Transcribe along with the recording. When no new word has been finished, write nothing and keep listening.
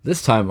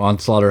This time on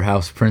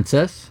Slaughterhouse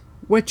Princess,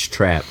 Witch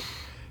Trap.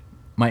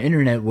 My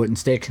internet wouldn't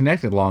stay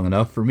connected long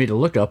enough for me to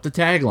look up the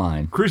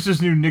tagline.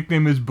 Chris's new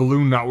nickname is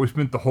Balloon Knot. We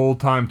spent the whole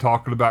time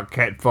talking about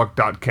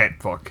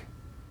catfuck.catfuck.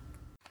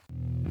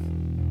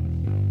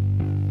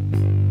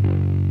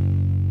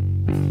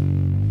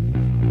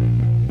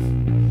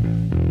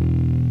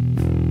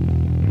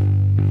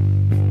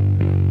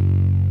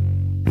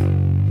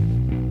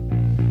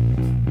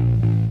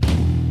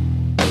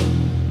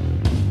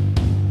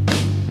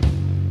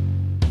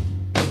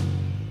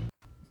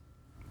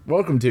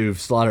 Welcome to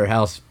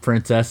Slaughterhouse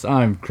Princess.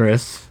 I'm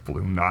Chris.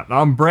 Balloon Knot.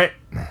 I'm Brett.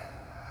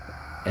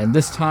 And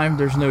this time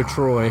there's no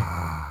Troy.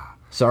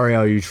 Sorry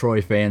all you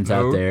Troy fans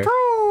out there.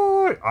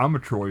 Troy! I'm a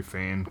Troy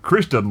fan.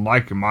 Chris doesn't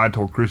like him. I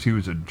told Chris he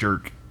was a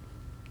jerk.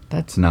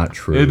 That's not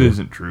true. It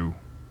isn't true.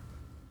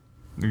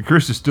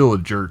 Chris is still a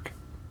jerk.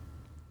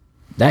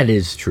 That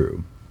is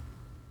true.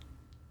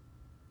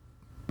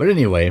 But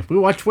anyway, we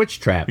watched Witch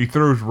Trap. He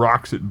throws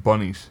rocks at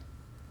bunnies.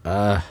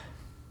 Yeah,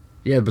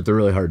 but they're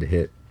really hard to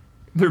hit.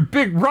 They're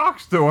big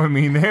rocks, though. I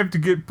mean, they have to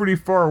get pretty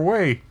far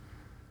away.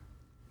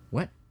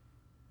 What?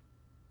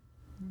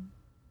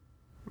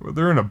 Well,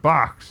 they're in a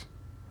box.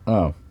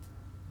 Oh.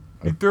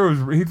 He throws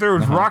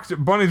rocks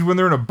at bunnies when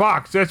they're in a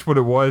box. That's what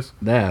it was.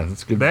 Yeah,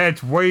 that's good.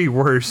 That's way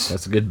worse.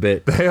 That's a good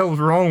bit. The hell's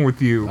wrong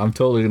with you? I'm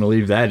totally going to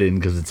leave that in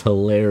because it's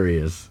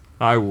hilarious.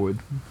 I would.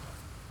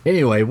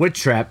 Anyway,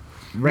 Witch Trap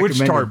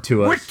recommended tarp?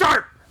 to us. Which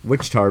tarp?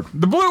 Witch Tarp,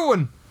 The blue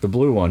one. the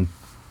blue one,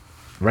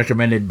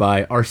 recommended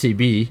by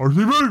RCB.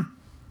 RCB.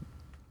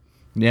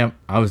 Yeah,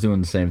 I was doing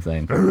the same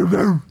thing.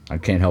 I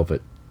can't help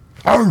it.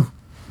 Oh.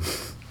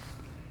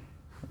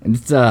 And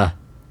it's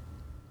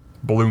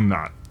Balloon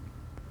Knot.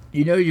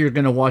 you know you're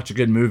gonna watch a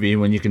good movie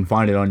when you can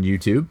find it on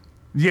YouTube.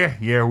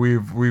 Yeah,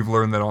 we've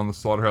learned that on the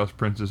Slaughterhouse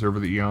Princess over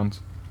the eons.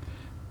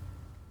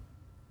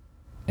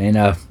 And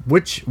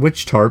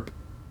Witch Tarp,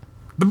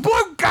 The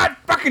blue god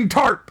fucking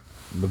tarp.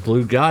 the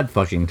Blue God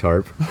fucking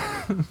tarp.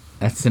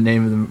 That's the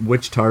name of the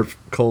Witch Tarp :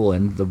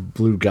 the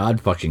Blue God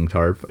fucking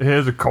tarp. It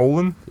has a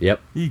colon. Yep,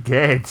 He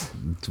gets.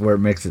 it's where it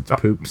makes its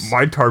poops.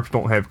 My tarps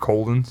don't have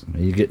colons.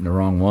 You're getting the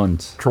wrong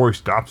ones. Troy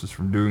stops us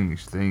from doing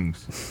these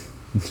things.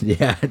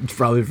 Yeah, it's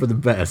probably for the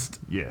best.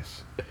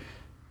 Yes.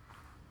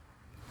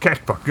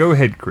 Catfuck. Go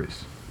ahead,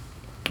 Chris.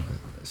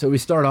 So we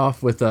start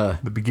off with The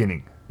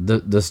beginning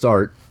the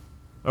start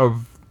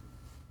of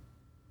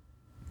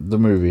the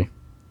movie.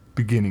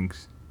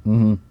 beginnings.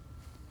 And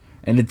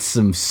it's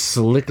some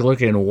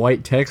slick-looking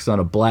white text on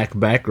a black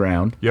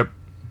background. Yep.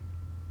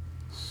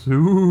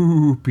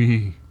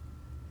 Soupy.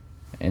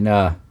 And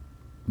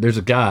there's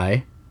a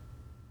guy,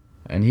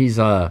 and he's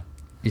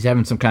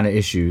having some kind of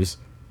issues.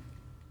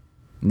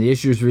 And the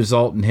issues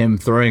result in him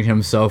throwing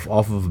himself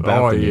off of a Oh,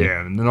 balcony.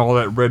 yeah. And then all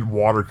that red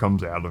water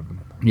comes out of him.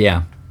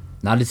 Yeah.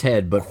 Not his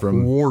head, but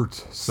from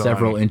Quartz, son.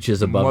 several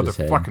inches above his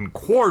head. Motherfucking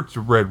quartz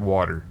of red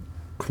water.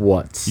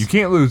 Quartz. You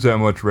can't lose that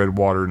much red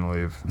water and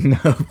live.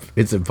 Nope,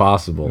 it's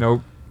impossible.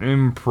 Nope.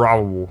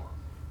 Improbable.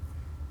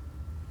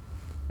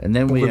 And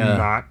then Would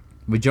not.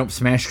 we jump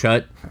smash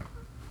cut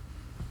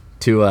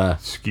to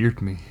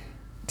Scared me.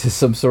 to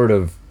some sort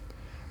of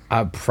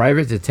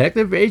private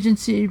detective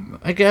agency,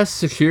 I guess,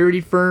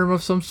 security firm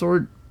of some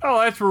sort. Oh,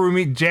 that's where we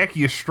meet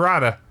Jackie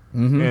Estrada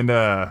and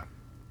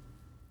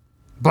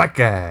black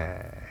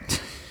guy.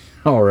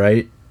 All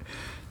right.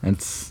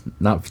 That's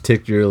not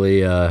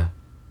particularly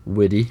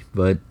witty,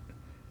 but...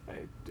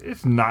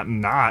 It's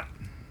not.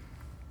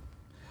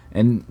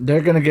 And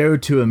they're going to go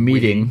to a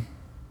meeting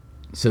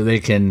so they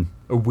can...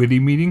 A witty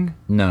meeting?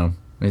 No,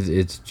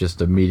 it's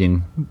just a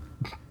meeting.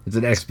 It's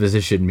an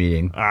exposition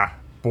meeting. Ah,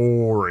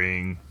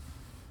 boring.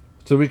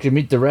 So we can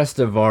meet the rest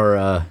of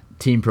our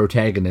team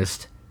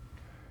protagonist.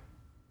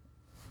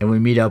 And we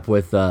meet up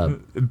with...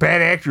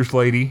 Bad actress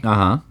lady.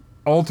 Uh-huh.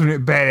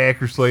 Alternate bad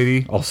actress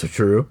lady. Also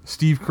true.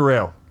 Steve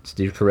Carell.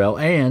 Steve Carell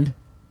and...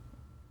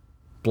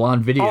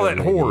 Blonde video Oh, that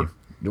lady. whore.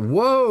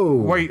 Whoa!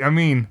 Wait, I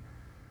mean...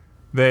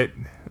 That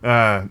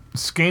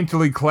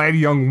scantily clad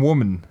young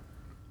woman.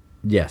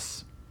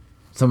 Yes.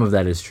 Some of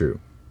that is true.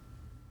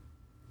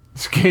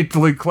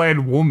 Scantily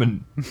clad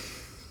woman.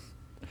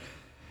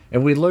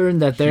 And we learned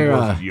that She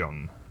wasn't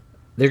young.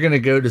 they're going to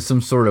go to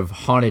some sort of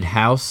haunted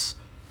house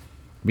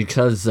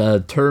because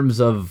terms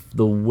of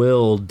the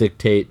will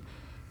dictate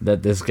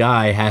that this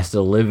guy has to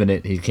live in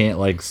it. He can't,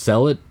 like,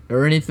 sell it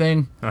or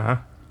anything. Uh-huh.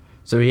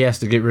 So he has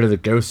to get rid of the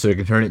ghost so he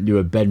can turn it into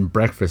a bed and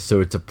breakfast so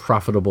it's a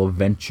profitable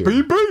venture.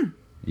 BB!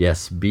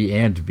 Yes, B,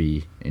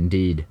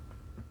 indeed.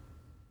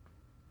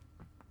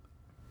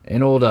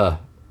 And old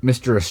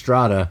Mr.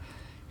 Estrada,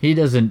 he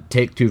doesn't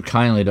take too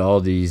kindly to all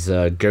these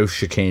ghost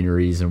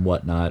chicaneries and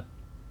whatnot.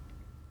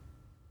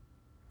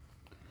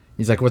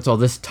 He's like, what's all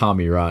this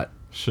Tommy rot?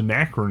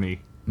 Shenachrony.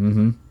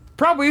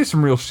 Probably is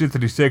some real shit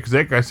that he said, because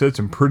that guy said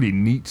some pretty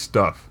neat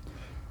stuff.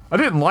 I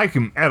didn't like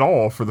him at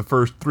all for the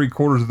first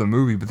 3/4 of the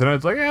movie, but then I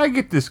was like, I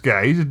get this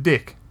guy. He's a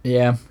dick.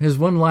 Yeah, his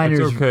one-liners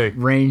It's okay.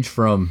 range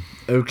from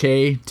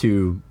okay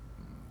to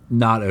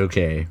not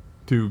okay.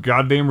 To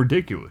goddamn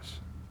ridiculous.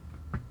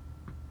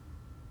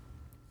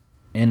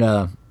 And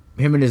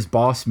him and his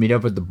boss meet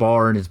up at the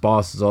bar, and his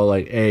boss is all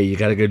like, "Hey, you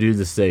gotta go do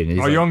this thing." And he's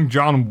like, young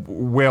John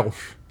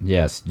Welsh.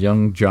 yes,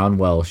 young John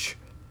Welsh,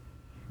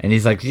 and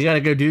he's like, "You gotta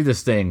go do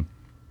this thing."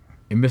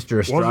 And Mr.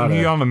 Estrada, Wasn't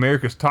he on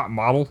America's Top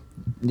Model?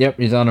 yep,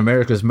 he's on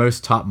America's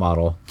Most Top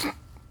Model.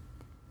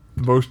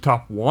 Most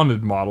Top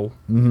Wanted Model.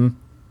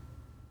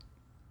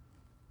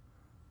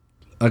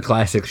 A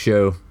classic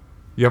show.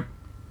 Yep.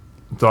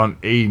 It's on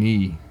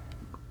A&E.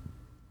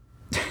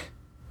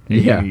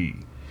 Yeah,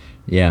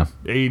 yeah,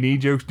 A&E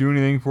jokes do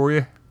anything for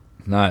you?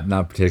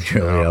 not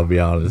particularly. I'll be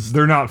honest.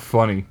 They're not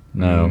funny.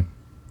 No,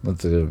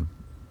 it's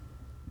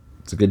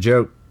a good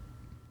joke.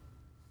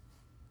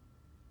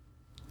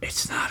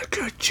 It's not a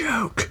good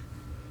joke.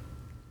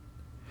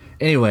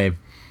 Anyway,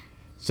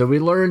 so we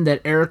learned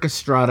that Eric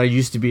Estrada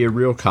used to be a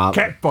real cop.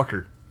 Cat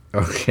fucker.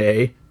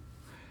 Okay.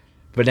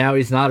 But now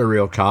he's not a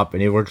real cop,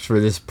 and he works for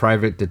this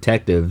private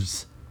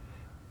detectives.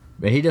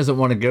 But he doesn't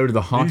want to go to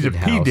the haunted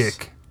house. He's a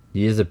P-dick.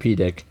 He is a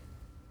P-dick.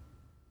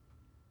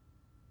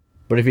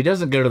 But if he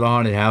doesn't go to the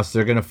haunted house,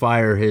 they're going to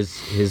fire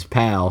his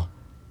pal.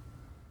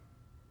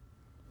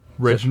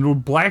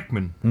 Reginald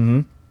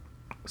Blackman.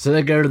 So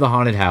they go to the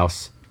haunted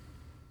house.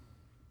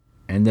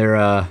 And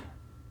they're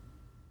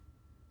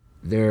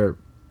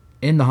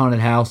in the haunted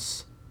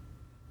house.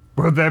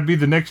 Well, that'd be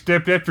the next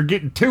step after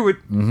getting to it.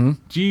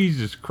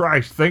 Jesus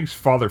Christ. Thanks,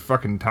 Father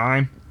fucking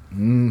Time.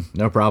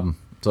 No problem.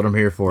 That's what I'm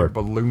here for.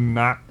 Balloon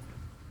knot.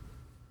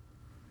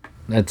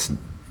 It's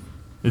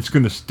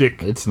gonna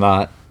stick. It's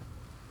not.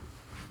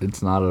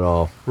 It's not at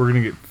all. We're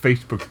gonna get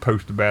Facebook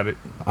post about it.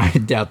 I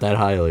doubt that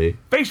highly.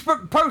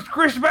 Facebook post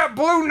Chris about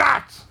balloon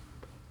knots.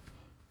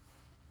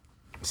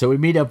 So we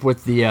meet up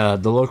with the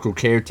local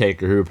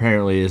caretaker, who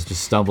apparently is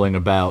just stumbling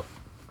about,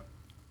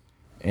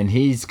 and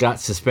he's got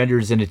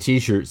suspenders and a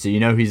t-shirt, so you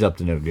know he's up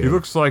to no good. He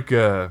looks like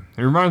it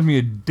reminds me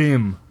of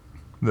Dim,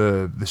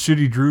 the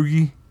shitty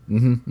droogie.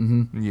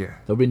 Yeah.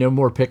 There'll be no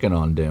more picking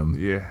on Dim.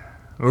 Yeah.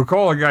 We'll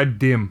call a guy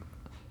Dim.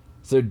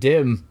 So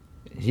Dim,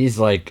 he's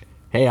like,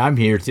 "Hey, I'm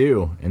here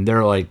too," and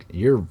they're like,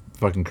 "You're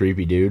fucking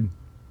creepy, dude."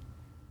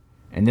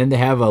 And then they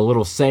have a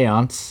little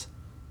seance.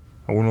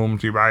 Hold on,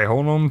 Chibai,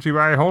 hold on,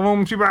 Chibai, hold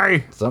on,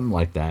 Chibai. Something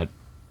like that.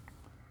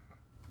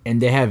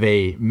 And they have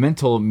a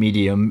mental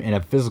medium and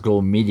a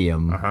physical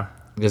medium.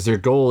 Because their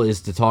goal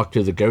is to talk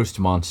to the ghost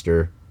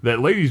monster. That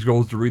lady's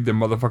goal is to read them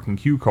motherfucking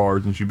cue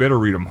cards, and she better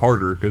read them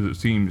harder, because it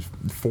seems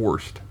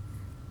forced.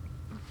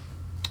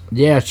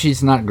 Yeah,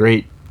 she's not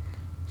great.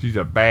 She's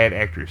a bad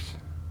actress.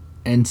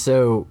 And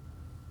so,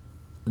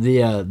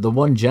 the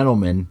one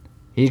gentleman,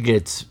 he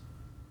gets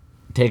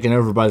taken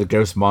over by the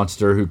ghost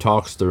monster who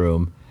talks through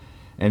him.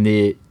 And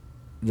the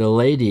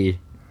lady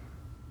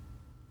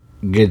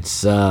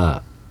gets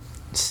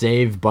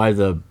saved by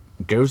the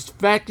ghost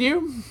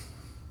vacuum,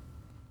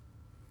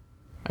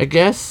 I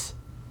guess.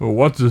 Well,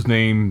 what's his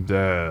name?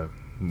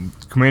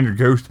 Commander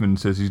Ghostman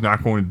says he's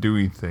not going to do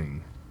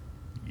anything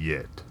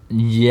yet.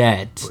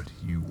 But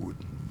you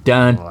wouldn't.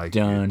 Dun, like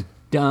dun, it.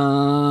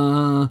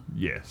 dun.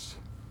 Yes.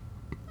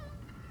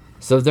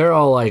 So they're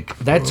all like,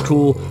 "That's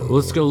cool.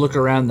 Let's go look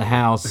around the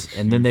house."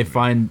 And then they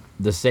find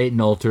the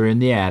Satan altar in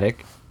the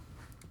attic.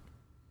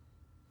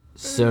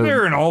 So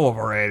they're in all of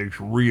our attics,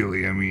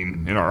 really. I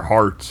mean, in our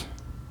hearts.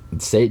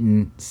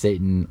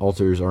 Satan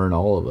altars are in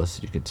all of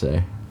us, you could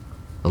say.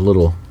 A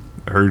little.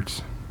 It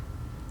hurts.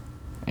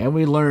 And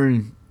we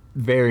learn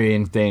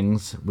varying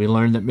things. We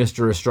learn that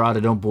Mr.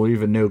 Estrada don't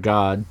believe in no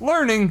God.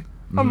 Learning?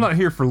 I'm not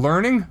here for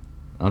learning.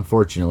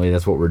 Unfortunately,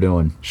 that's what we're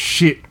doing.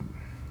 Shit.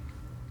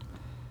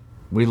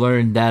 We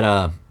learned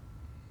that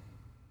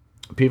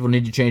people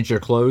need to change their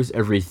clothes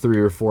every 3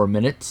 or 4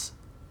 minutes.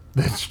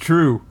 That's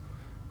true.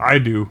 I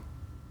do.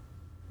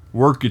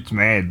 Work gets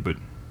mad, but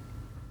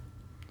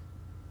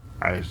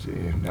what do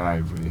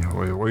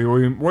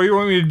you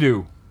want me to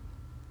do?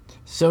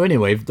 So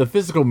anyway, the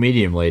physical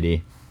medium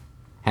lady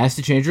has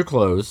to change her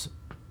clothes,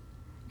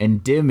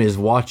 and Dim is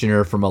watching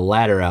her from a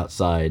ladder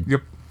outside.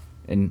 Yep.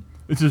 And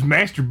it's his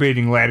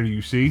masturbating ladder,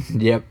 you see.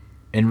 Yep.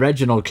 And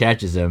Reginald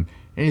catches him,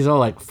 and he's all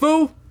like,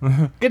 "Fool,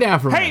 get down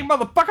from Hey, me."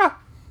 motherfucker!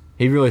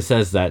 He really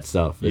says that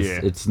stuff.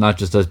 It's not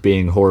just us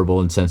being horrible,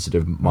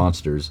 insensitive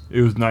monsters.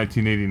 It was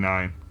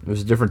 1989. It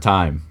was a different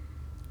time.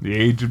 The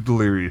age of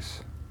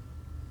delirious.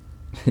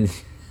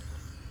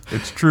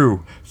 It's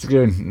true. It's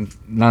good.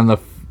 Not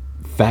enough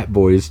fat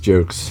boys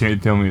jokes.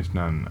 Can't tell me it's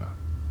not enough.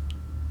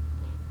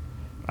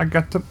 I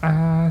got some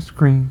ice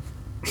cream.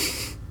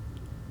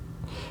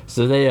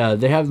 So they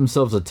have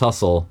themselves a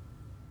tussle.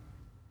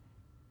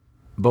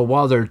 But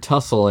while they're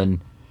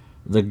tussling,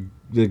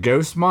 the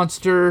ghost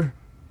monster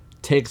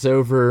takes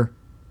over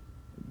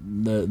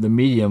the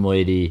medium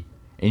lady,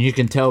 and you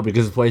can tell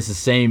because it plays the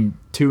same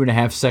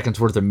 2.5 seconds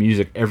worth of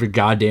music every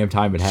goddamn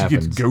time it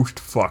happens. She gets ghost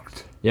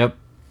fucked. Yep.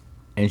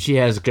 And she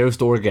has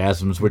ghost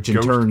orgasms, which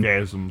in turn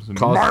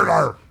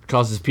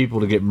causes people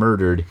to get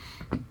murdered.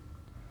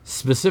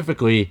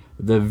 Specifically,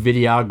 the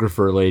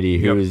videographer lady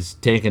who is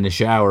taking a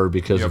shower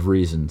because of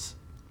reasons.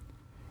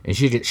 And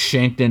she gets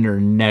shanked in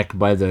her neck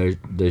by the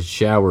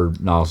shower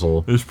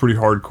nozzle. It's pretty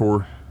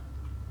hardcore.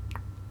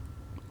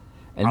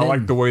 And I then,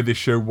 like the way they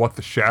showed what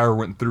the shower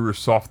went through her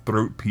soft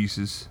throat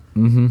pieces.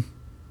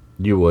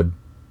 You would.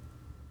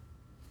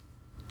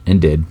 And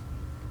did.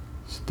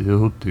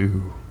 Still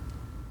do.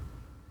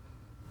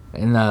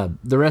 And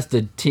the rest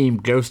of the team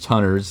Ghost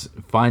Hunters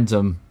finds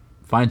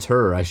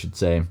her, I should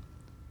say.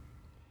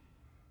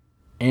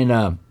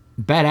 And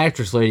Bad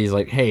Actress Lady's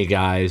like, hey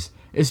guys,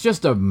 it's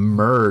just a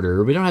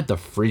murder. We don't have to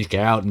freak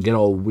out and get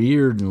all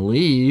weird and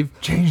leave.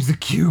 Change the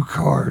cue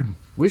card.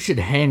 We should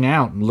hang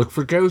out and look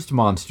for ghost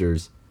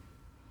monsters.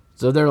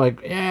 So they're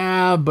like,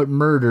 yeah, but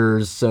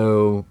murders,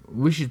 so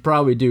we should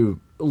probably do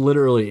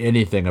literally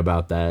anything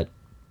about that.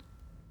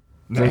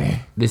 Nah.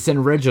 They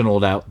send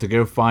Reginald out to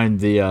go find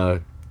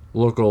the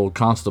local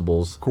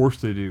constables. Of course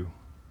they do.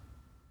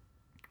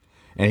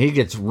 And he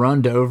gets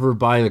runned over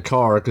by the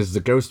car because the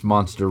ghost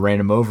monster ran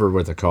him over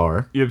with a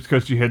car. Yeah, it's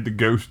because she had the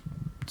ghost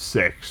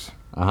sex.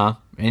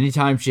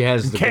 Anytime she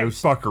has And the cat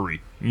ghost, fuckery,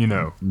 you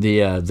know.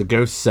 the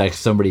ghost sex,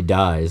 somebody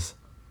dies.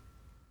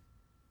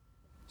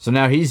 So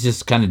now he's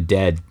just kind of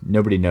dead.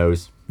 Nobody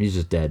knows. He's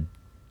just dead.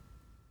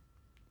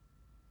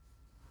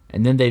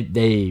 And then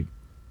they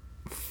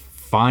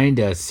find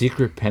a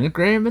secret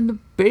pentagram in the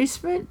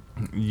basement?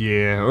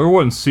 Yeah, it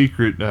wasn't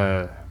secret.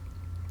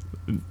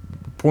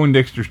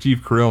 Poindexter Steve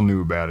Carell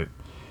knew about it.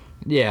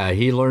 Yeah,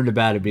 he learned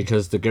about it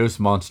because the ghost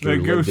monster The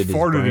lived ghost in his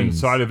farted brains.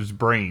 inside of his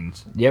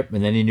brains. Yep,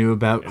 and then he knew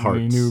about And hearts.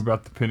 he knew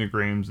about the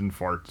pentagrams and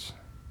farts.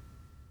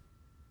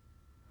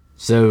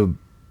 So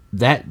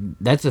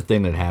that's a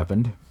thing that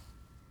happened.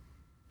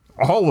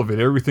 All of it,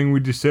 everything we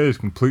just said is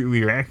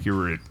completely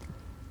accurate.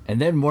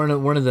 And then one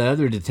of the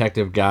other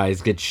detective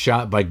guys gets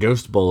shot by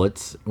ghost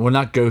bullets. Well,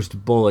 not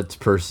ghost bullets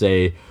per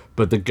se,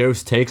 but the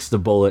ghost takes the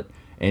bullet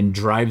and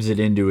drives it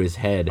into his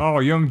head. Oh,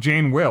 young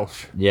Jane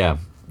Welsh. Yeah,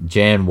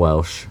 Jan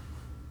Welsh.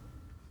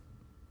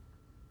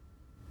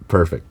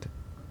 Perfect.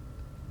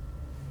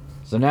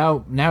 So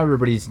now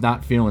everybody's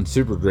not feeling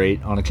super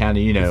great on account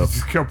of,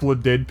 A couple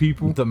of dead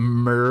people. the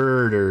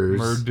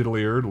murders.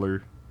 Diddly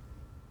erdler.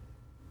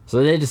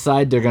 So they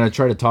decide they're going to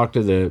try to talk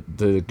to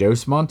the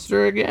ghost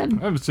monster again.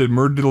 I haven't said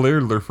murder diddly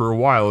erdler for a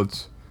while.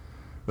 It's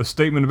a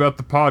statement about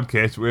the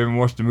podcast. We haven't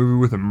watched a movie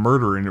with a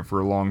murder in it for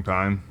a long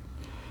time.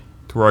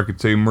 To where I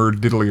could say murder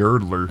diddly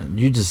erdler.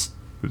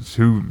 It's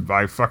who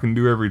I fucking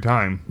do every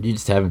time. You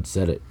just haven't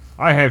said it.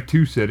 I have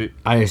too said it.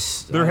 There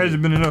There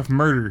hasn't been enough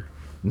murder.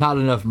 not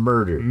enough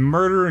murder.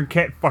 Murder and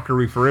cat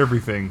fuckery for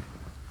everything.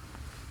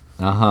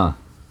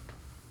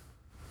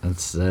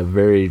 That's a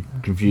very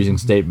confusing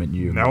statement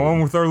you Now made.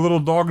 on with our little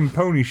dog and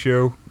pony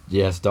show.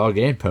 Yes, dog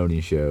and pony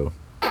show.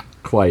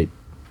 Quite.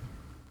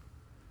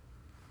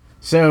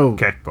 So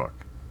Cat fuck.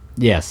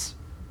 yes.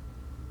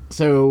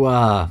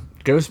 So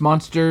ghost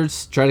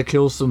monsters try to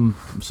kill some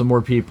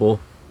more people.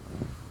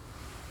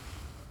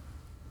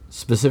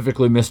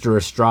 Specifically, Mr.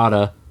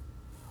 Estrada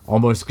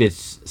almost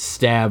gets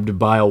stabbed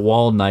by a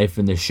wall knife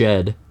in the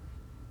shed.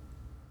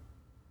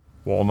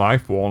 Wall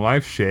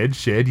knife,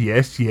 shed,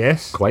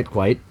 yes.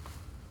 Quite.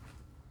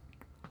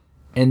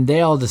 And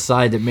they all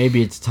decide that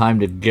maybe it's time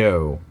to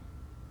go.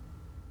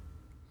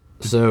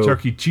 So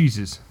Chuck E.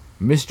 Cheese's.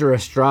 Mr.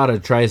 Estrada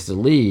tries to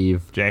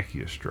leave,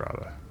 Jackie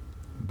Estrada.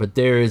 but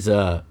there is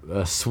a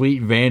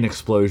sweet van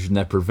explosion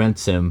that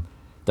prevents him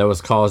that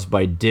was caused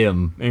by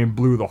Dim. And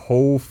blew the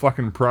whole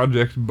fucking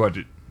project's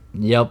budget.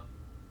 Yep.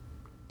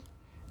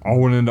 All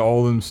went into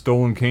all them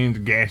stolen cans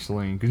of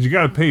gasoline. Because you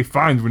got to pay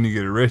fines when you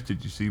get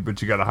arrested, you see.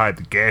 But you got to hide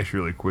the gas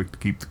really quick to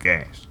keep the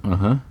gas.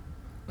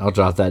 I'll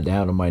jot that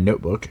down in my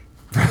notebook.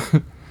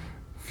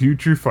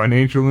 Future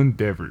financial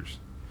endeavors.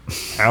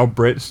 How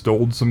Brett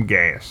stole some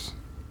gas.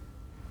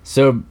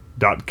 So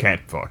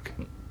Catfuck.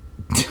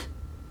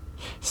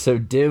 So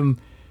Dim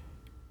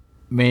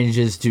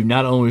manages to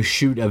not only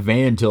shoot a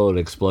van till it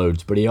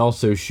explodes, but he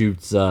also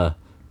shoots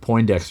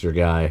Poindexter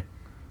guy.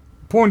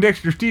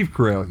 Poindexter Steve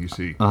Carell, you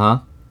see.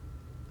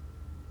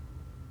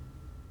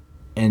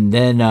 And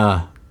then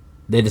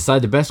they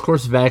decide the best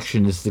course of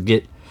action is to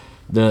get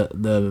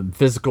the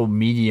physical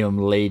medium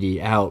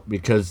lady out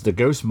because the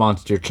ghost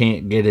monster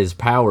can't get his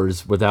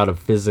powers without a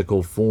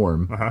physical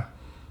form.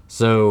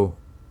 So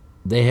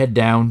they head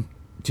down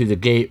to the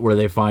gate where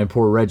they find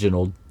poor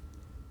Reginald.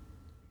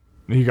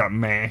 He got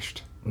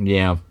mashed.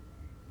 Yeah.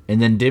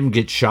 And then Dim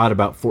gets shot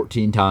about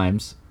 14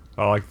 times.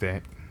 I like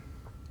that.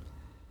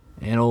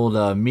 And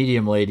old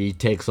medium lady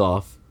takes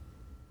off.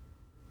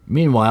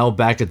 Meanwhile,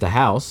 back at the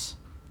house,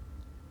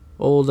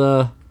 old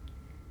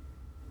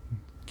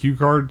Cue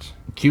cards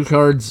Q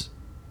Cards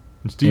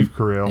and Steve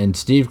Carell. and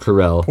Steve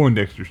Carell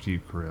Poindexter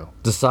Steve Carell.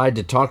 decide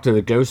to talk to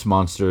the ghost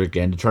monster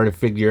again to try to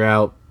figure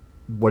out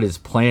what his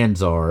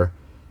plans are.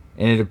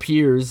 And it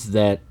appears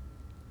that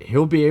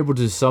he'll be able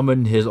to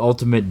summon his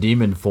ultimate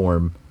demon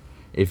form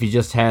if he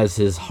just has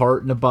his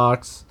heart in a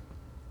box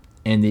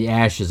and the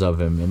ashes of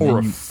him. And Or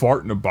a then,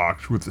 fart in a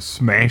box with the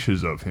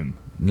smashes of him.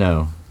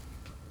 no,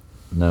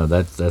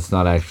 that's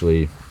not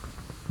actually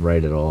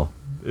right at all.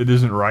 It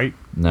isn't right.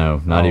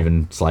 No, not Oh.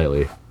 even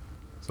slightly.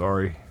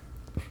 Sorry.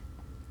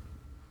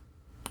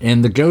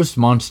 And the ghost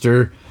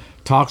monster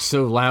talks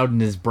so loud in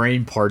his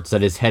brain parts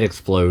that his head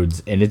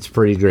explodes, and it's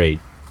pretty great.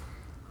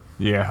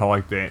 Yeah, I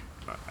like that.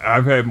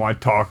 I've had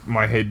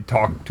my head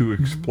talked to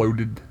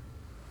exploded.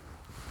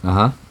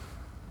 Uh-huh.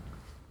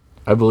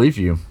 I believe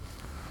you.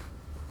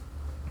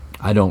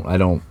 I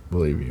don't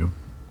believe you.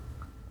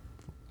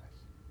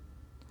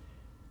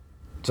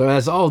 So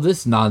as all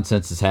this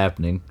nonsense is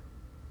happening,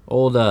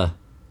 old,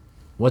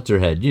 what's her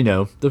head? You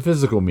know, the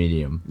physical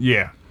medium.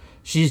 Yeah.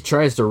 She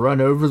tries to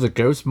run over the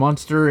ghost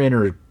monster in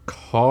her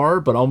car,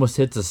 but almost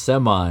hits a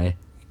semi.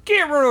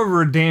 Can't run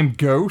over a damn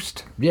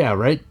ghost. Yeah,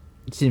 right?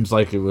 It seems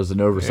like it was an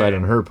oversight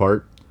on her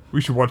part. We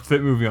should watch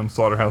that movie on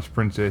Slaughterhouse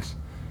Princess.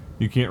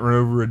 You can't run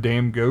over a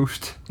damn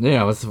ghost.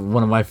 Yeah, that's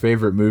one of my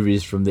favorite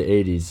movies from the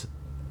 80s.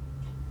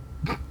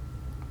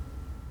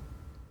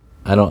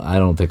 I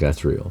don't think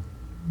that's real.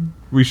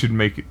 We should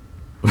make it.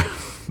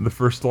 The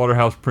first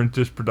Slaughterhouse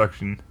Princess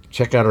production.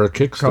 Check out our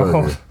Kickstarter.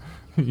 Called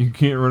You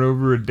Can't Run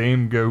Over a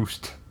Damn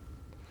Ghost.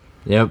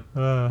 Yep.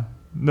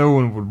 No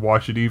one would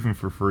watch it even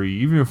for free,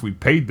 even if we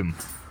paid them.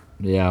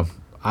 Yeah.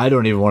 I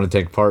don't even want to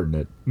take part in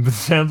it. But it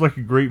sounds like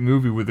a great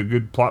movie with a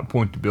good plot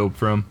point to build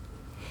from.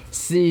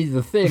 See,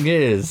 the thing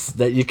is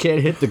that you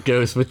can't hit the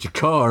ghost with your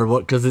car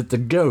because it's a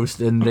ghost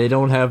and they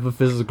don't have a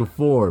physical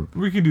form.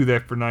 We can do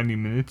that for 90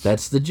 minutes.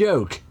 That's the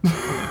joke.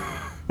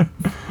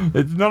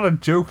 It's not a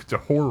joke, it's a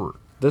horror.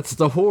 That's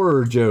the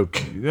horror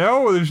joke.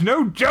 No, there's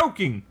no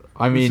joking.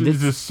 I mean, this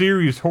is a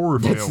serious horror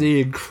film. That's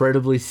the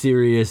incredibly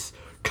serious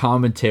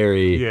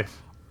commentary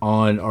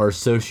on our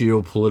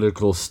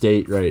socio-political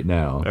state right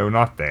now. No,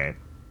 not that.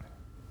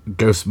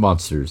 Ghost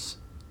monsters.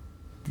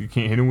 You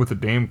can't hit him with a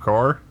damn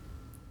car?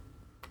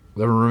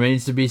 That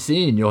remains to be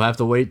seen. You'll have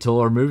to wait till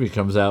our movie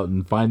comes out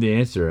and find the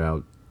answer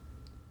out.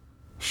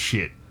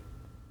 Shit.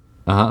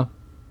 Uh-huh.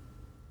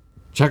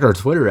 Check our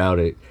Twitter out.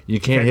 You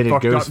can't hit a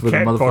ghost with a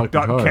motherfucking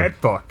car.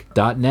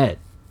 Catfuck. .net.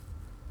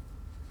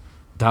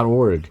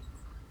 .org.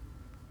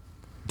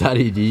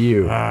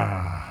 .edu.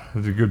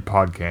 That's a good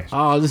podcast.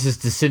 Oh, this is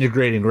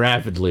disintegrating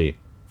rapidly.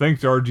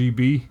 Thanks,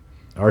 RGB.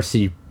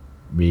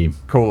 RCB.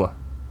 Cola.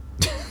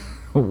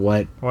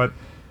 What?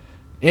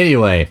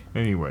 Anyway.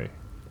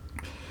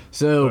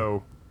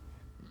 So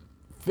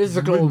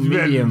physical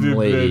medium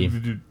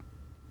lady.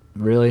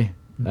 Really?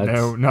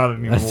 No, not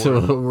anymore. That's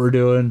what we're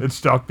doing? It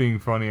stopped being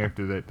funny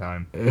after that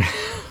time.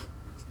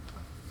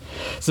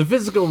 So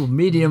physical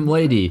medium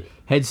lady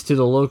heads to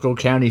the local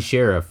county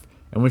sheriff,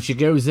 and when she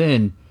goes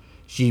in,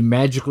 she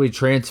magically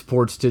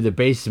transports to the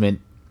basement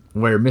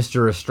where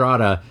Mr.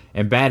 Estrada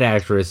and Bad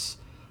Actress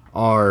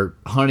are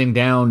hunting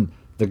down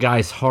the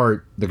guy's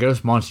heart, the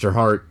ghost monster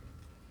heart,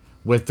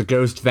 with the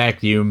ghost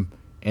vacuum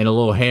and a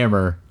little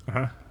hammer.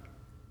 Uh-huh.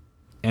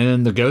 And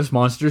then the ghost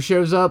monster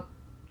shows up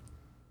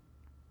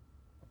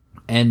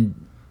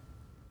and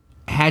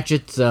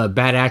hatchets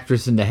Bad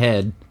Actress in the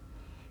head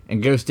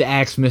and goes to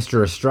axe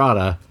Mr.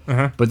 Estrada,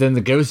 but then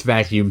the ghost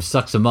vacuum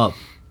sucks him up.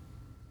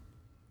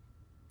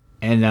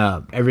 And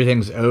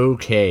everything's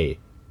okay.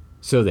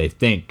 So they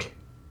think.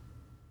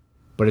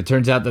 But it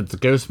turns out that the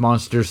ghost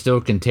monster still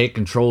can take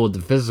control of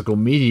the physical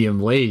medium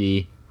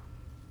lady,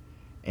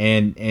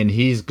 and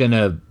he's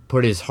gonna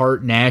put his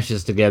heart and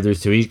ashes together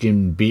so he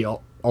can be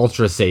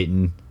Ultra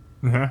Satan.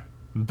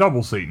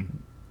 Double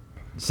Satan.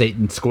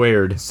 Satan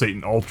squared.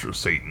 Satan Ultra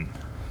Satan.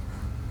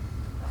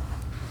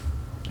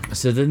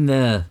 So then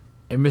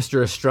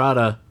Mr.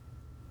 Estrada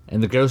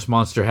and the ghost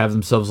monster have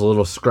themselves a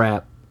little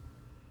scrap.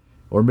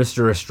 Or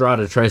Mr.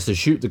 Estrada tries to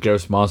shoot the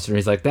ghost monster, and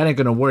he's like, that ain't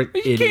gonna work,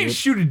 you idiot. You can't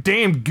shoot a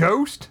damn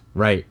ghost.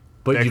 Right.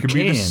 But that you could can.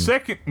 be the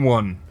second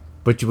one.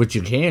 But what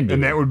you can do.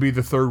 And that would be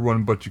the third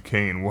one, but you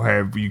can.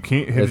 You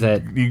can't hit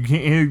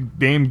a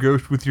damn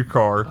ghost with your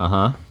car.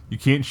 Uh-huh. You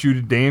can't shoot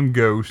a damn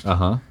ghost.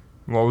 Uh-huh.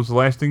 What was the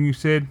last thing you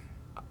said?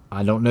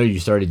 I don't know. You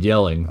started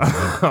yelling.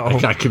 I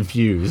got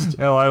confused.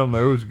 Hell, I don't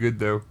know. It was good,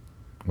 though.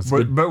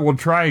 But we'll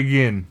try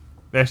again.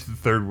 That's the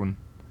third one.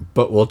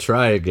 But we'll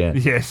try again.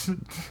 Yes.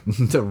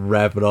 To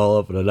wrap it all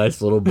up in a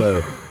nice little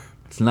bow.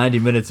 It's 90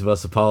 minutes of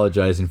us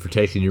apologizing for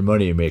taking your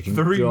money and making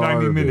 3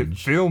 garbage. 90-minute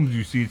films,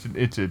 you see.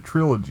 It's a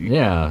trilogy.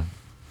 Yeah.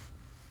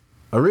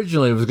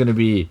 Originally, it was going to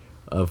be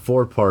a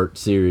 4-part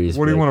series.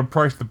 What do you want to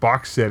price the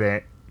box set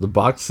at? The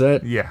box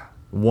set? Yeah.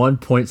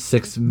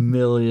 $1.6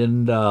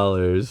 million.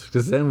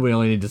 Because then we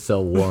only need to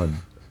sell one.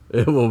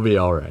 It will be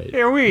all right.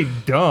 Yeah, we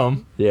ain't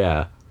dumb.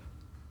 Yeah.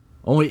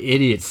 Only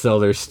idiots sell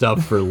their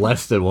stuff for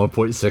less than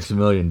 $1.6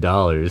 million.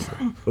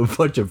 A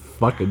bunch of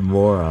fucking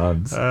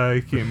morons.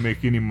 You can't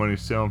make any money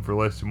selling for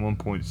less than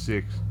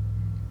 1.6.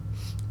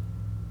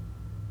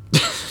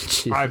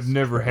 I've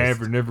never have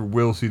or never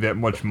will see that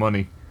much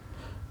money.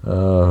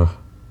 Well,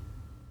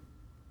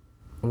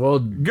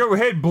 go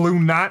ahead, Blue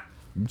Knot.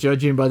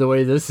 Judging by the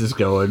way this is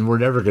going, we're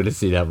never going to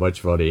see that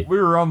much money. We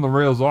were on the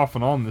rails off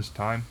and on this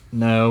time.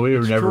 No,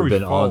 we've never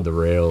been on the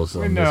rails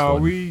on this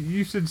one.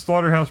 You said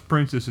Slaughterhouse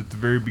Princess at the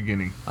very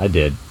beginning. I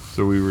did.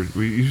 So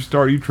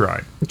you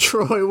tried.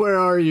 Troy, where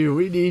are you?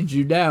 We need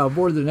you now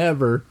more than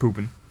ever.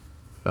 Pooping.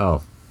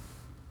 Oh.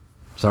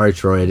 Sorry,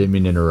 Troy, I didn't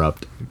mean to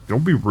interrupt.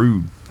 Don't be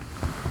rude.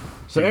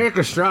 So Eric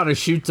Estrada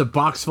shoots a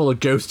box full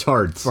of ghost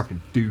hearts.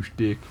 Fucking douche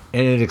dick.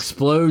 And it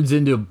explodes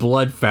into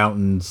blood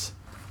fountains.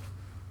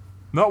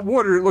 Not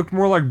water, it looked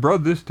more like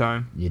blood this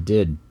time. You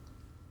did.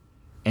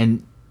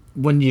 And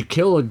when you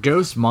kill a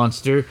ghost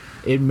monster,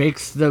 it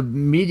makes the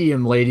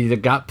medium lady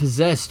that got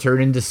possessed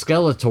turn into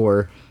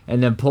Skeletor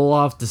and then pull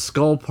off the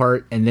skull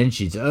part, and then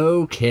she's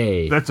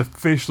okay. That's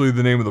officially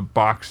the name of the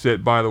box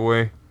set, by the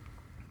way.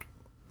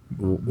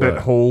 What? That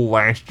whole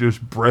last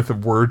just breath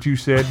of words you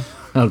said.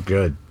 Oh,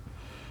 good.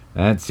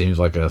 That seems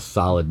like a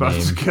solid About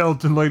name.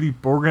 Skeleton Lady.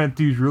 We're going to have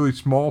to use really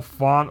small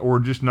font or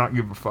just not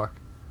give a fuck.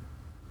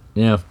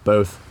 Yeah,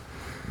 both.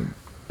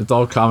 It's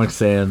all Comic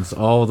Sans.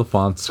 All the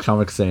fonts,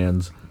 Comic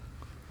Sans.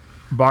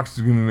 Box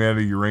is going to be out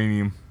of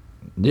uranium.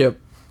 Yep.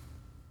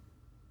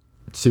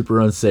 It's super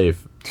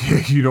unsafe.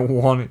 Yeah, you don't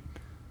want it.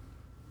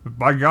 But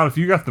by God, if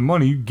you got the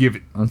money, you give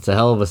it. That's a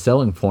hell of a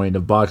selling point, a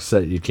box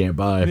set you can't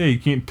buy. Yeah, you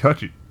can't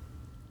touch it.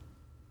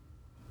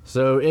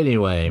 So,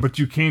 anyway. But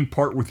you can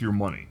part with your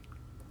money.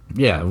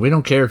 Yeah, we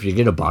don't care if you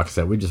get a box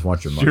set. We just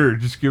want your money. Sure,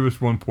 just give us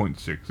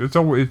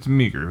 1.6. It's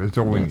meager. That's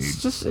all we need.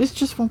 It's just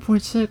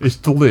 1.6. It's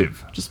to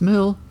live. Just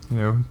mill. You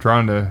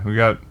know, we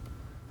got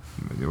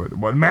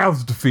what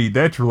mouths to feed.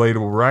 That's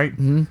relatable, right?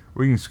 Mm-hmm.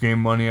 We can scam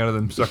money out of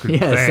them suckers.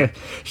 Yes,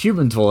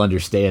 humans will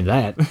understand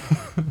that.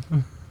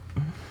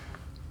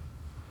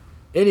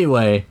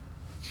 Anyway,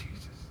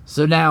 Jesus.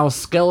 So now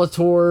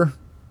Skeletor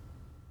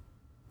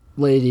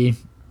lady.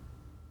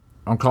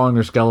 I'm calling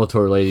her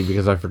Skeletor lady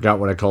because I forgot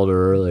what I called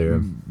her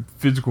earlier.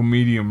 Physical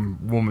medium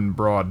woman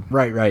broad.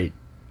 Right.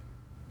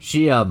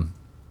 She, I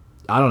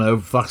don't know,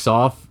 fucks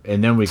off,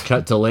 and then we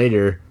cut to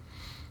later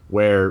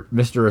where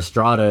Mr.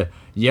 Estrada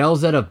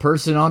yells at a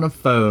person on a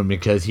phone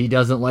because he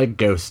doesn't like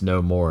ghosts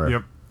no more.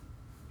 Yep.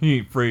 He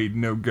ain't afraid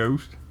no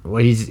ghost.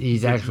 Well,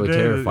 he's actually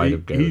terrified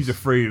of ghosts. He's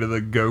afraid of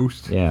the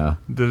ghost. Yeah.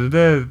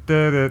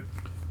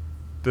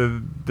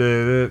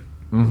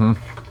 Mm-hmm.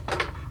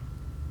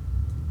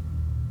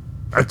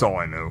 That's all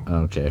I know.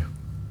 Okay.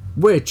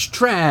 Witch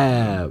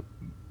Trap!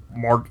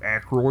 Mark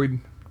Aykroyd.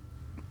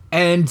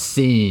 And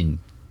scene.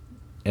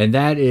 And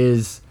that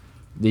is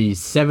the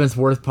 7th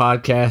worst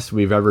podcast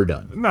we've ever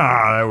done.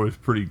 Nah, that was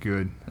pretty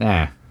good.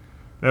 That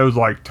was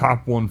like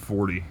top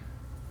 140.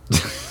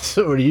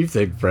 So what do you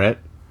think, Brett?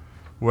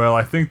 Well,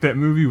 I think that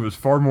movie was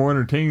far more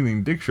entertaining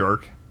than Dick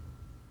Shark.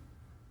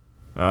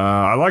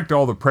 I liked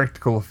all the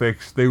practical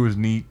effects. They was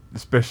neat,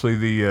 especially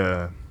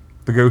the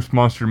ghost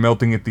monster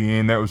melting at the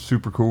end. That was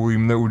super cool,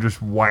 even though it was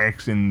just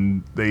wax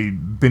and they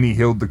Benny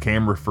Hilled the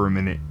camera for a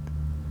minute.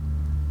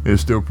 It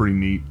was still pretty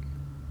neat.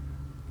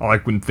 I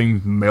like when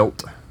things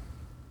melt.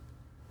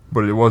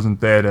 But it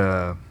wasn't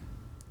that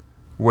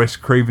Wes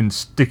Craven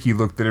sticky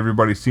look that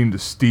everybody seemed to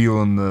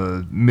steal in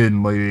the mid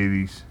and late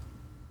 80s.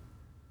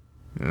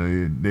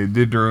 They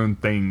did their own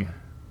thing.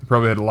 They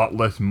probably had a lot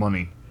less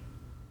money.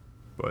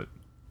 But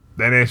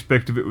that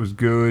aspect of it was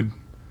good.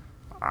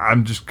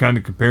 I'm just kind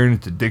of comparing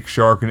it to Dick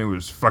Shark, and it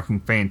was fucking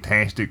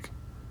fantastic.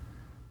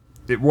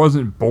 It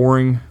wasn't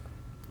boring,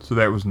 so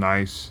that was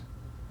nice.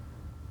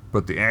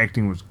 But the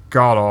acting was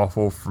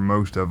god-awful for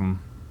most of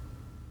them.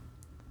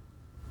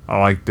 I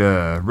liked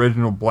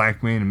Reginald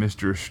Blackman and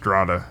Mr.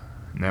 Estrada,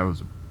 and that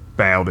was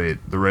about it.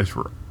 The rest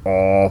were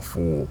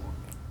awful.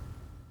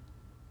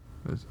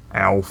 It was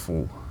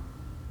awful.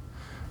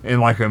 And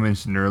like I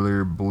mentioned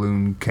earlier,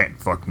 Balloon can't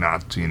fuck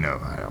knots, you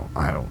know.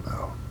 I don't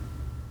know.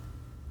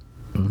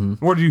 Mm-hmm.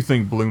 What do you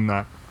think, Balloon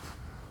Knot?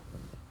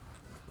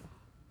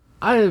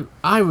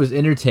 I was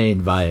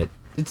entertained by it.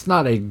 It's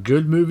not a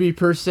good movie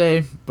per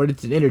se, but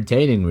it's an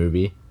entertaining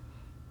movie.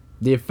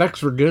 The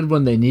effects were good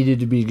when they needed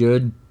to be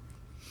good.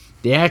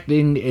 The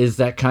acting is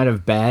that kind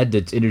of bad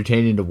that's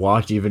entertaining to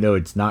watch, even though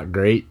it's not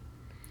great.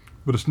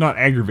 But it's not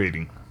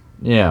aggravating.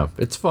 Yeah,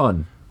 it's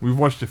fun. We've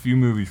watched a few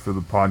movies for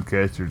the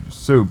podcast. They're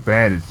just so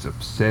bad it's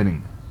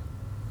upsetting.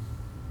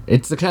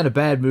 It's the kind of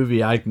bad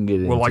movie I can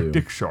get into. Well, like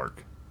Dick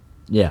Shark.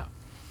 Yeah.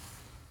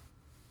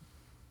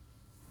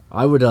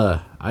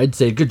 I'd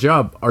say good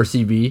job,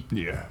 RCB.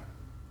 Yeah.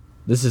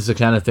 This is the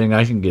kind of thing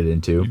I can get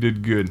into. You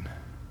did good.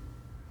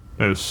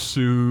 That was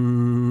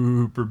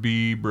super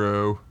B,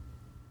 bro.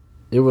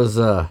 It was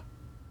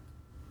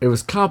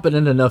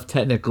competent enough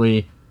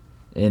technically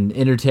and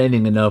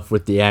entertaining enough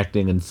with the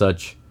acting and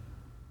such.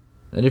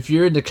 And if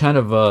you're into kind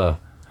of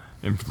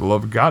and for the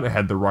love of God, it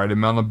had the right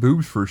amount of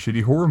boobs for a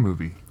shitty horror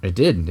movie. It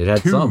did. It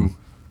had some.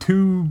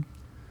 Two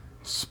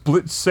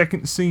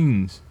split-second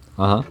scenes.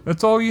 Uh-huh.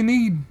 That's all you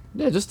need.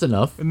 Yeah, just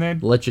enough. And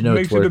that let you know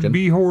makes it's working. it a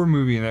B horror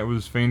movie, and that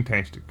was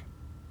fantastic.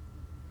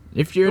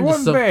 If you're into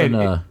something,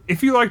 bad.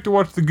 If you like to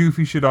watch the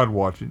goofy shit, I'd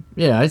watch it.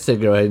 Yeah, I'd say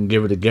go ahead and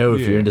give it a go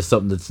if you're into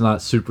something that's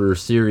not super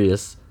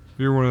serious. If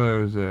you're one of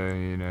those,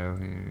 you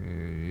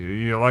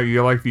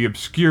like the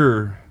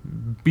obscure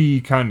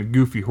B kind of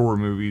goofy horror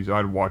movies,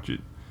 I'd watch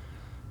it.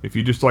 If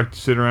you just like to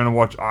sit around and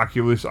watch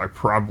Oculus, I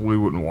probably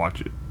wouldn't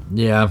watch it.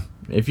 Yeah,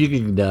 if you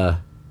could,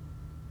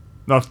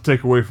 not to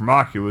take away from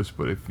Oculus,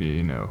 but if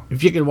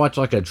you could watch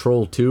like a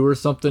Troll 2 or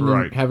something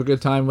and have a good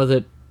time with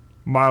it.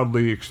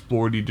 Mildly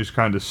exploity, just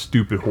kind of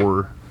stupid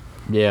horror.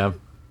 Yeah,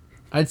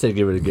 I'd say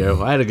give it a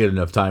go. I had a good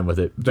enough time with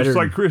it. Just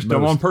like Chris,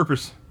 dumb on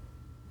purpose.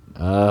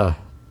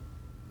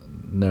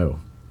 No.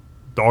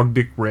 Dog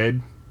Dick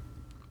Red.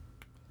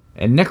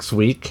 And next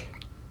week,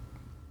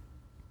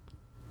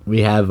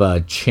 we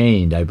have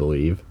Chained, I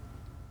believe.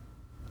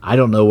 I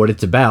don't know what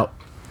it's about.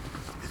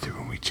 Is it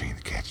when we chain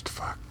the cats to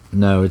fuck?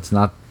 No, it's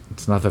not.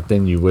 It's not the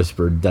thing you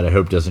whispered that I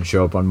hope doesn't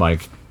show up on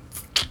mic.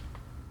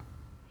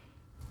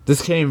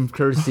 This came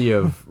courtesy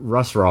of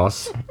Russ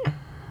Ross.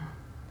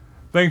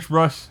 Thanks,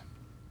 Russ.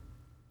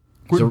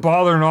 Quit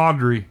bothering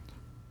Audrey.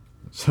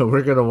 So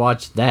we're going to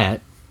watch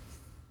that.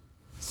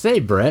 Say,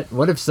 Brett,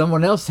 what if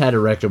someone else had a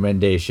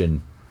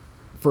recommendation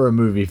for a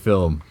movie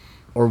film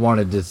or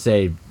wanted to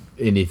say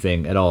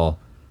anything at all?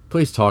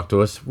 Please talk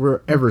to us.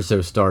 We're ever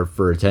so starved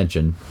for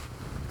attention.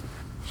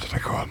 Should I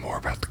go on more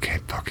about the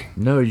cat fucking?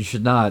 No, you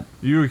should not.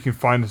 You can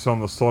find us on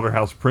the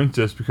Slaughterhouse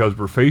Princess because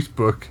we're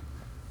Facebook.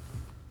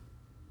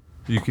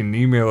 You can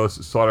email us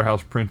at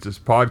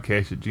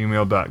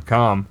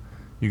slaughterhouseprincesspodcast@gmail.com.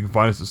 You can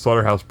find us at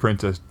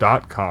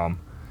slaughterhouseprincess.com.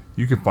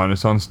 You can find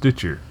us on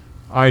Stitcher,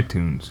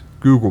 iTunes,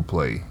 Google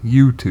Play,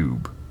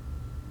 YouTube.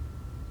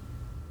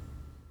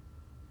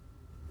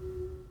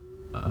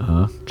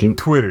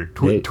 Twitter,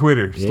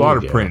 Twitter,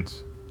 Slaughter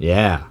Prince.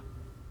 Yeah.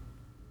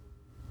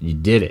 You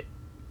did it.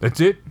 That's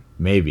it?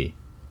 Maybe.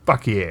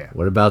 Fuck yeah.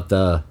 What about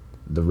the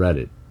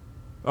Reddit?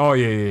 Oh,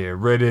 yeah.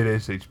 Reddit,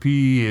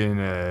 SHP,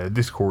 and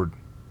Discord.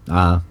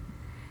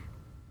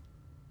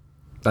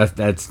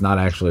 That's not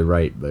actually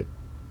right, but...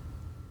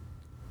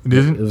 It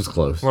isn't? It was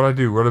close. What'd I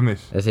do? What'd I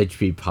miss?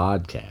 SHP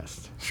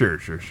Podcast. Sure.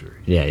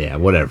 Yeah,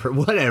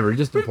 whatever.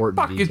 Just important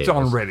Fuck, details. it's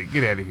on Reddit.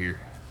 Get out of here.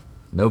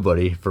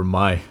 Nobody, from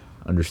my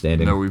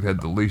understanding. No, we've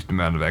had the least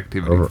amount of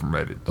activity from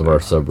Reddit. Of our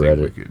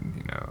subreddit. I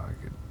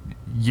could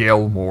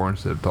yell more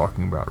instead of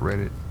talking about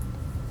Reddit.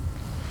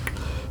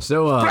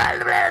 So,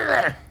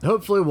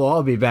 hopefully we'll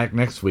all be back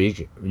next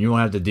week. You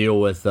won't have to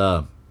deal with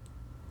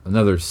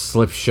another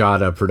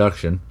Slipshot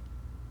production.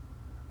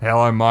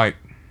 Hell, I might.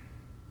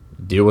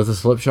 Deal with a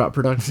Slipshot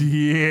production?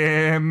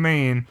 Yeah,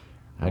 man.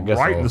 I guess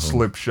right in the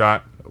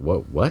Slipshot.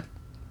 What?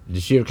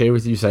 Is she okay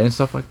with you saying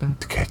stuff like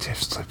that? The cats have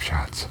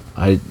Slipshots.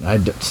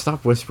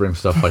 Stop whispering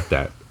stuff like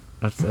that.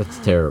 That's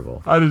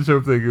terrible. I just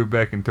hope they go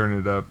back and turn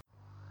it up.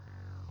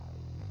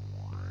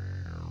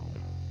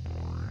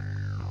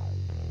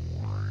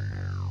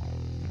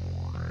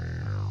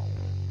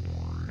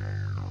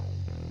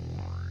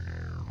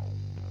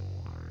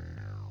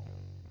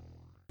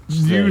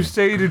 You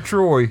say to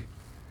Troy,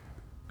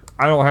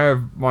 I don't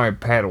have my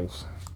paddles.